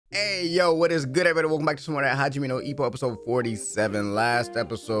Hey, yo, what is good, everybody? Welcome back to some more of that Hajime no Ippo episode 47. Last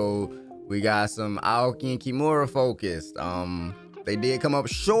episode, we got some Aoki and Kimura focused. They did come up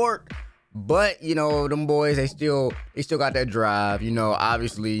short, but, you know, them boys, they still got that drive. You know,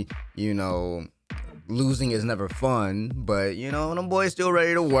 obviously, you know, losing is never fun, but, you know, them boys still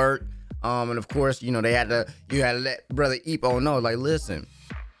ready to work. And of course, you know, you had to let brother Ippo know, like, listen,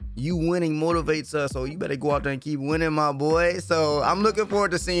 you winning motivates us, so you better go out there and keep winning, my boy. So I'm looking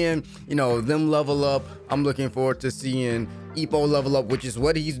forward to seeing, you know, them level up. I'm looking forward to seeing Ippo level up, which is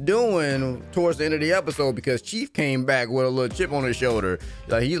what he's doing towards the end of the episode, because Chief came back with a little chip on his shoulder.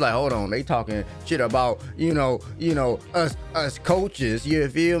 Like, he's like, hold on, they talking shit about, you know, us coaches. You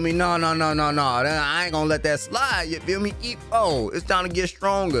feel me? No. I ain't gonna let that slide. You feel me? Ippo, it's time to get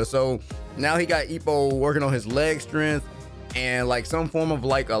stronger. So now he got Ippo working on his leg strength and like some form of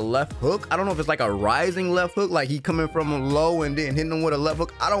like a left hook. I don't know if it's like a rising left hook, like he coming from low and then hitting him with a left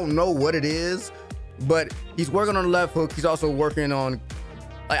hook. I don't know what it is, but he's working on the left hook. He's also working on,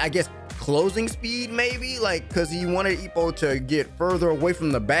 like, I guess, closing speed, maybe, like, because he wanted Ippo to get further away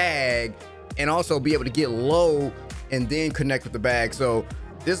from the bag and also be able to get low and then connect with the bag. So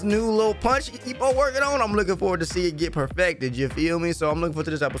this new little punch Ippo working on, I'm looking forward to see it get perfected. You feel me? So I'm looking forward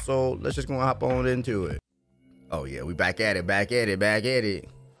to this episode. Let's just go and hop on into it. Oh yeah, we back at it.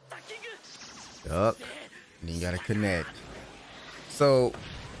 Yup. And then you gotta connect. So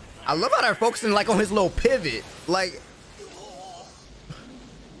I love how they're focusing like on his little pivot. Like,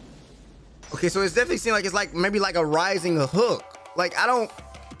 okay, so it's definitely seems like it's like maybe like a rising hook. Like, I don't,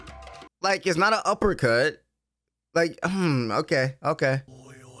 like, it's not an uppercut. Like, okay.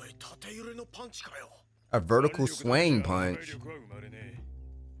 A vertical swing punch.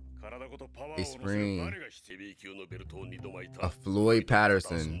 A spring. A Floyd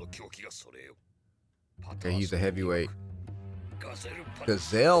Patterson. Okay, he's a heavyweight.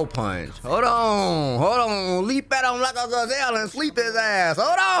 Gazelle punch. Hold on. Leap at him like a gazelle and sleep his ass.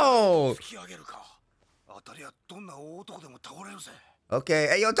 Hold on. Okay,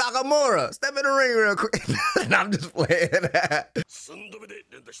 hey, yo, Takamura, step in the ring real quick. And I'm just playing that.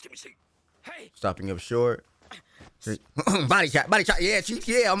 Stopping up short. Body shot, yeah, Chief,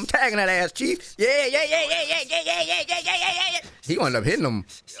 yeah, I'm tagging that ass, Chief. Yeah. He wound up hitting him.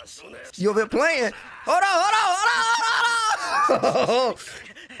 You over here playing. Hold on.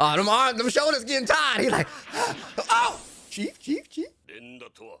 Oh, them arms, them shoulders getting tired. He's like, oh, Chief.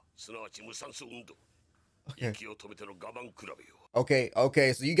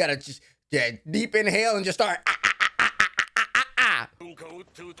 Okay, so you gotta just, yeah, deep inhale and just start.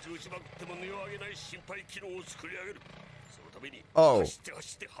 Oh.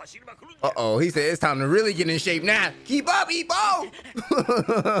 Uh-oh, he said it's time to really get in shape now. Keep up, Ippo!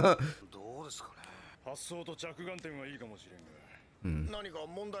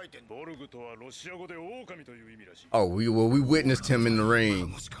 Oh, we witnessed him in the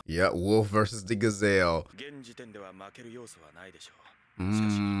ring. Yeah, Wolf versus the Gazelle.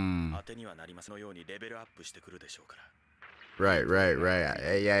 Right.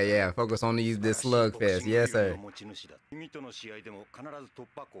 Yeah. Focus on this slugfest. Yes, sir.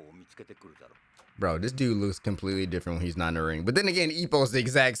 Bro, this dude looks completely different when he's not in the ring. But then again, Ippo's the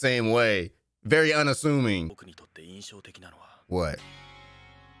exact same way. Very unassuming. What?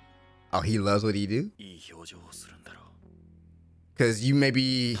 Oh, he loves what he do? Because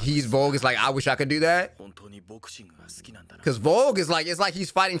he's Vogue is like, I wish I could do that. Because Vogue is like, it's like he's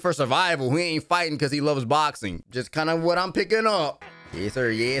fighting for survival. He ain't fighting because he loves boxing. Just kind of what I'm picking up. Yes,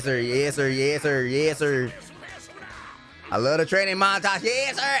 sir. I love the training montage.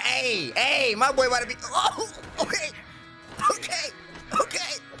 Yes, sir. Hey, my boy about to be. Oh, okay.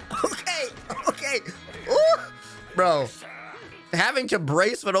 Ooh. Bro, having to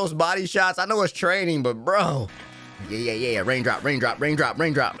brace for those body shots, I know it's training, but bro. Yeah. Raindrop.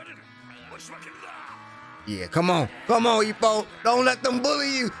 Yeah, come on, Ippo. Don't let them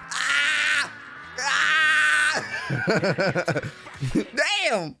bully you.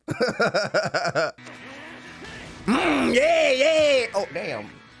 Damn. Yeah. Oh, damn.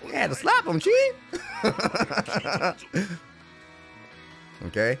 We had to slap him, Chief.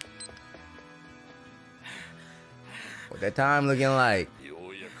 Okay. What that time looking like?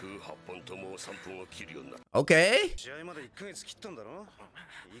 Okay.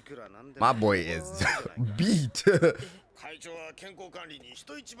 My boy is beat.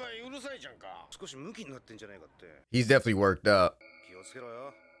 He's definitely worked up.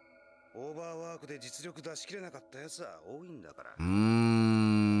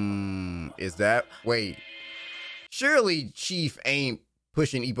 Is that, wait, surely Chief ain't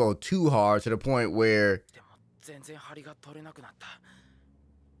pushing Ippo too hard to the point where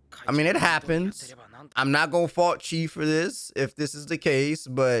I mean, it happens. I'm not gonna fault Chief for this if this is the case,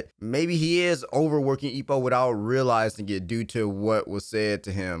 but maybe he is overworking Ippo without realizing it due to what was said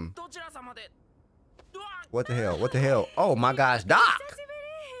to him. What the hell? What the hell? Oh my gosh, Doc!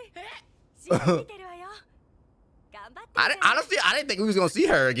 Honestly, I didn't think we was gonna see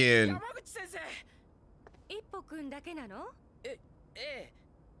her again.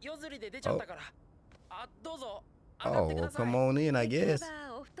 Oh, well, come on in, I guess.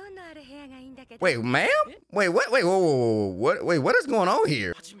 Wait, ma'am? Wait, what? Wait, whoa, what? Wait, what is going on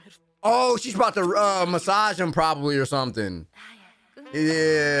here? Oh, she's about to massage him probably or something.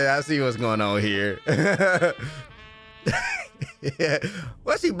 Yeah, I see what's going on here. Yeah.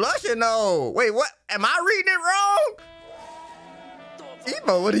 What's he blushing though? Wait, what? Am I reading it wrong?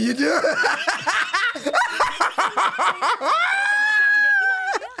 Ippo, what are you doing?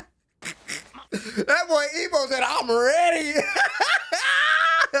 That boy Ippo said, I'm ready.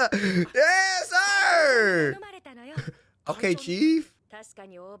 Yes, sir. Okay, Chief.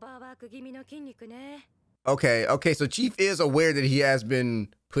 Okay, so Chief is aware that he has been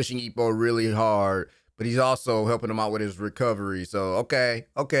pushing Ippo really hard, but he's also helping him out with his recovery. So, okay.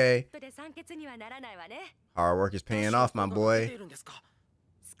 Hard work is paying off, my boy.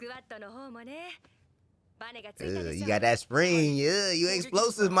 You got that spring. Yeah, you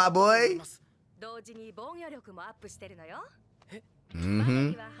explosive, my boy.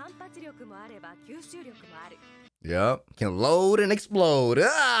 Yep, can load and explode.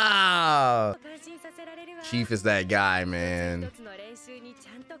 Ah! Chief is that guy, man.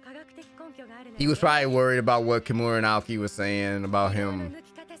 He was probably worried about what Kimura and Aoki was saying about him.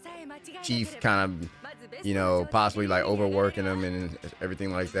 Chief kind of, you know, possibly like overworking him and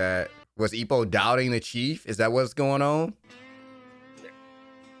everything like that. Was Ippo doubting the Chief? Is that what's going on?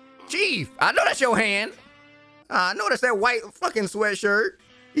 Chief, I know that's your hand. I know that's that white fucking sweatshirt.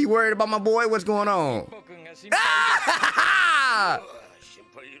 He worried about my boy? What's going on? Ah!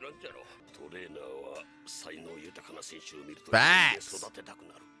 Facts.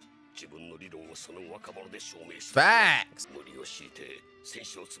 Facts.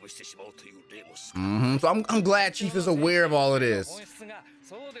 So I'm glad Chief is aware of all of this.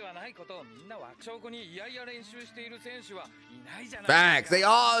 Facts. They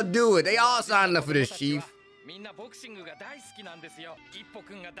all do it. They all signed up for this, Chief.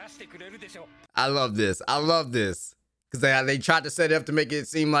 I love this. I love this. Because they tried to set it up to make it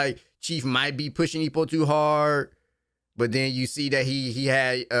seem like Chief might be pushing Ippo too hard. But then you see that he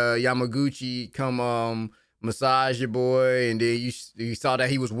had Yamaguchi come massage your boy. And then you saw that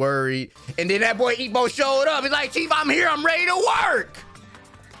he was worried. And then that boy Ippo showed up. He's like, Chief, I'm here. I'm ready to work.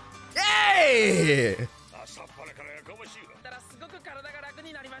 Yeah.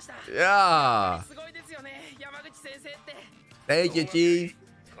 Yeah. Thank you, Chief.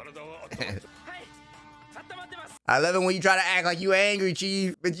 I love it when you try to act like you angry,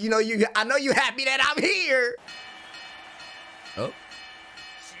 Chief. But you know, I know you happy that I'm here. Oh.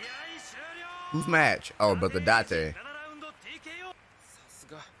 Whose match? Oh, but the Date.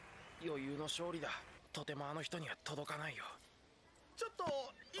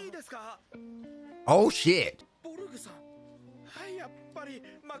 Oh, shit.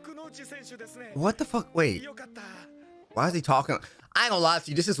 What the fuck? Wait. Why is he talking? I ain't gonna lie to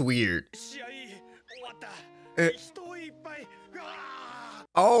you. This is weird.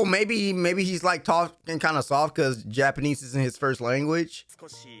 Oh, maybe he's like talking kind of soft because Japanese isn't his first language.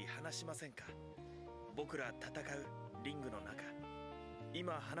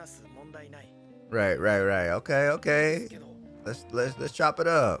 Right. Okay. Let's chop it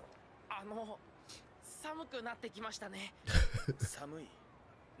up.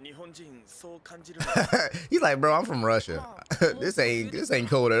 He's like, bro, I'm from Russia. This ain't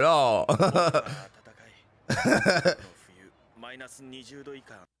cold at all.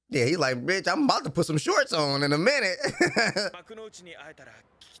 Yeah, he's like, bitch, I'm about to put some shorts on in a minute.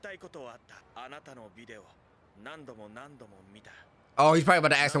 Oh, he's probably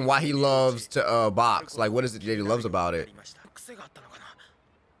about to ask him why he loves to box. Like, what is it that he loves about it?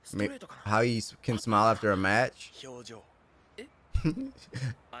 How he can smile after a match?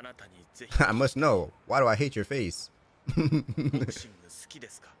 I must know. Why do I hate your face?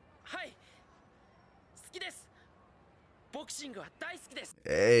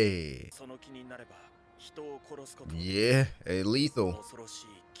 Hey. Yeah, hey, lethal.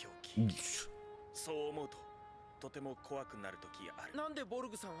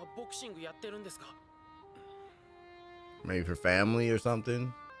 Maybe for family or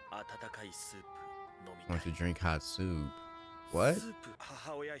something? Want to drink hot soup. What?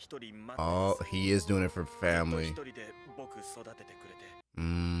 Oh, he is doing it for family.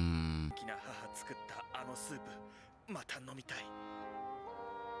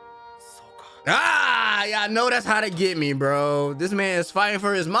 Ah, yeah, I know that's how to get me, bro. This man is fighting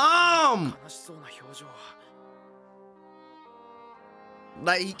for his mom.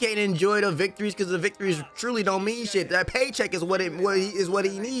 Like, he can't enjoy the victories because the victories truly don't mean shit. That paycheck is what he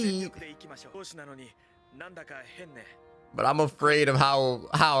needs. But I'm afraid of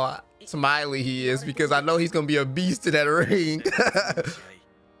how smiley he is because I know he's gonna be a beast to that ring.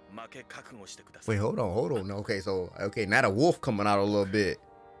 Wait, hold on. Okay, now the wolf coming out a little bit.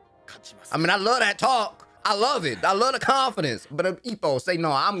 I mean, I love that talk. I love it. I love the confidence. But Ippo say,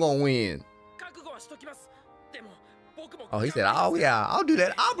 no, I'm gonna win. Oh, he said, oh yeah, I'll do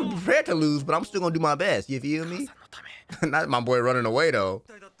that. I'll be prepared to lose, but I'm still gonna do my best. You feel me? Not my boy running away though.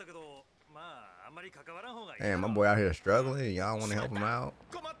 Damn, my boy out here struggling. Y'all want to help him out?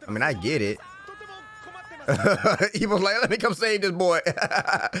 I mean, I get it. He was like, let me come save this boy.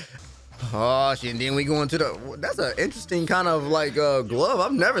 Oh shit, and then we go into the, that's an interesting kind of like glove.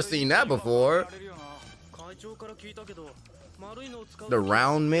 I've never seen that before. The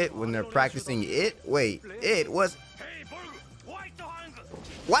round mitt when they're practicing it. Wait, it was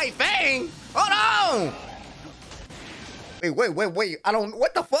White Fang? Hold on. Wait. I don't,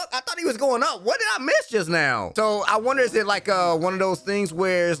 what the fuck? I thought he was going up. What did I miss just now? So I wonder, is it like one of those things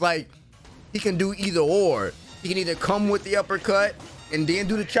where it's like he can do either or? He can either come with the uppercut and then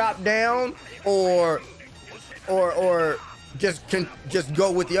do the chop down, or just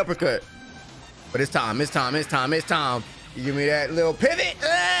go with the uppercut. But it's time. You give me that little pivot.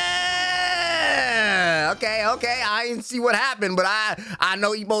 Okay. I didn't see what happened, but I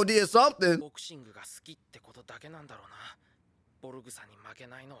know Ippo did something.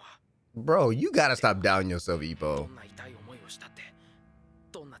 Bro, you gotta stop doubting yourself, Ippo.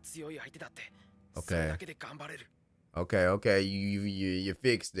 Okay. You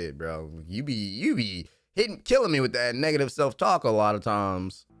fixed it, bro. You be killing me with that negative self-talk a lot of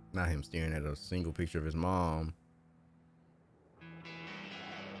times. Not him staring at a single picture of his mom.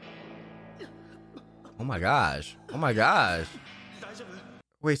 Oh my gosh.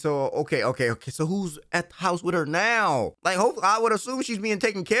 Wait, so okay. So who's at the house with her now? Like, hopefully, I would assume she's being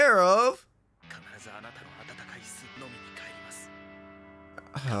taken care of.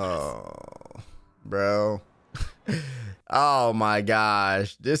 Oh, bro. Oh my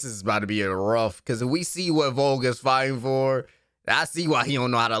gosh, this is about to be a rough. Because we see what Vogue is fighting for. I see why he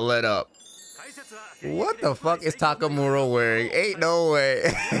don't know how to let up. What the fuck is Takamura wearing? Ain't no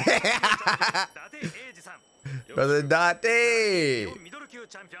way. Brother Date.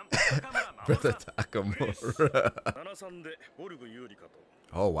 Brother Takamura.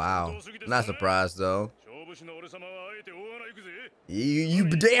 Oh wow, not surprised though. You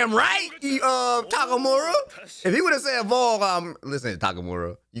damn right, Takamura. If he would have said Vogue, listen,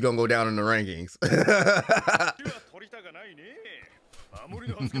 Takamura, you gonna go down in the rankings.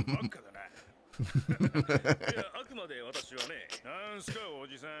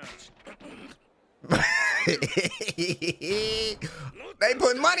 They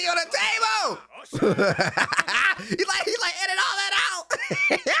put money on the table. He's like edit all that out.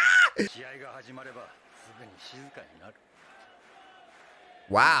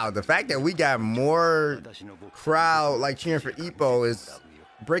 Wow, the fact that we got more crowd like cheering for Ippo is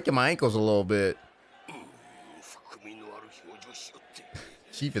breaking my ankles a little bit.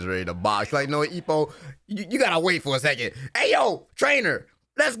 Chief is ready to box. Like, no, Ippo, you gotta wait for a second. Hey, yo, trainer,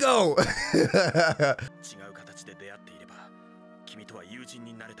 let's go.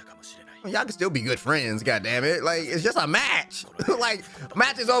 Y'all can still be good friends, goddammit. Like, it's just a match. Like,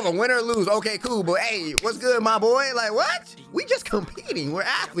 match is over, win or lose. Okay, cool, but hey, what's good, my boy? Like, what? We just competing. We're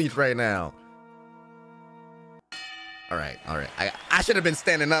athletes right now. All right. I should have been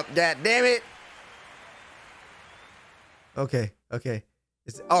standing up, goddammit. Okay.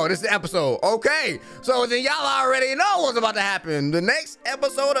 Oh, this is the episode. Okay, so then y'all already know what's about to happen. The next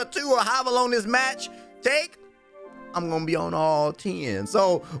episode or two, or however long this match take, I'm gonna be on all 10.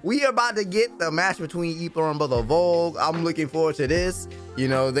 So we are about to get the match between Ippo and Brother Vogue. I'm looking forward to this. You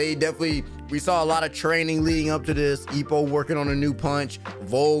know, we saw a lot of training leading up to this. Ippo working on a new punch.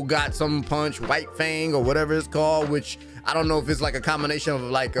 Vogue got some punch, White Fang or whatever it's called, which I don't know if it's like a combination of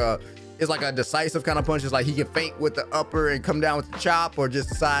like it's like a decisive kind of punch. It's like he can feint with the upper and come down with the chop, or just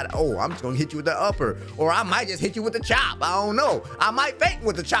decide, oh, I'm just gonna hit you with the upper, or I might just hit you with the chop. I don't know. I might feint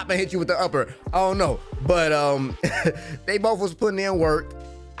with the chop and hit you with the upper. I don't know. But they both was putting in work,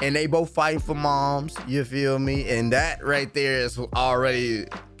 and they both fighting for moms. You feel me? And that right there is already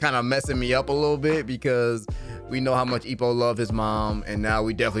kind of messing me up a little bit, because we know how much Ippo loved his mom, and now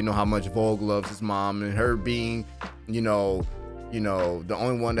we definitely know how much Vogue loves his mom, and her being, you know, you know, the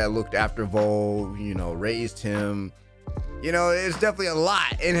only one that looked after Vol, you know, raised him. You know, it's definitely a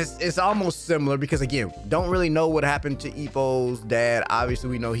lot, and it's almost similar because, again, don't really know what happened to Ippo's dad. Obviously,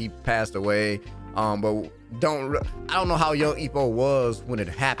 we know he passed away, but I don't know how young Ippo was when it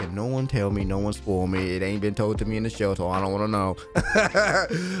happened. No one tell me, no one spoil me. It ain't been told to me in the show, so I don't want to know.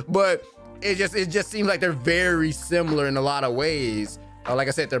 But it just seems like they're very similar in a lot of ways. Like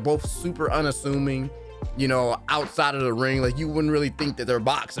I said, they're both super unassuming, you know, outside of the ring. Like, you wouldn't really think that they're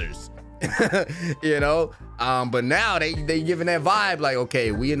boxers. You know, but now they giving that vibe like,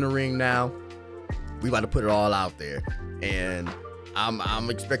 okay, we in the ring now, we about to put it all out there, and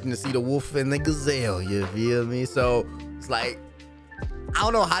I'm expecting to see the wolf and the gazelle, you feel me? So it's like, I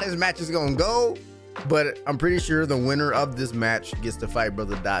don't know how this match is gonna go, but I'm pretty sure the winner of this match gets to fight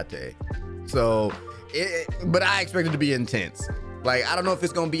Brother Date. So but I expect it to be intense. Like, I don't know if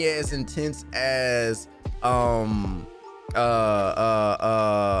it's gonna be as intense as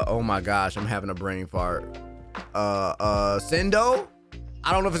oh my gosh, I'm having a brain fart. Sendo.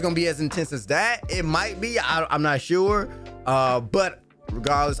 I don't know if it's gonna be as intense as that. It might be. I'm not sure. But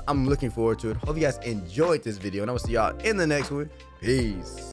regardless, I'm looking forward to it. Hope you guys enjoyed this video, and I will see y'all in the next one. Peace.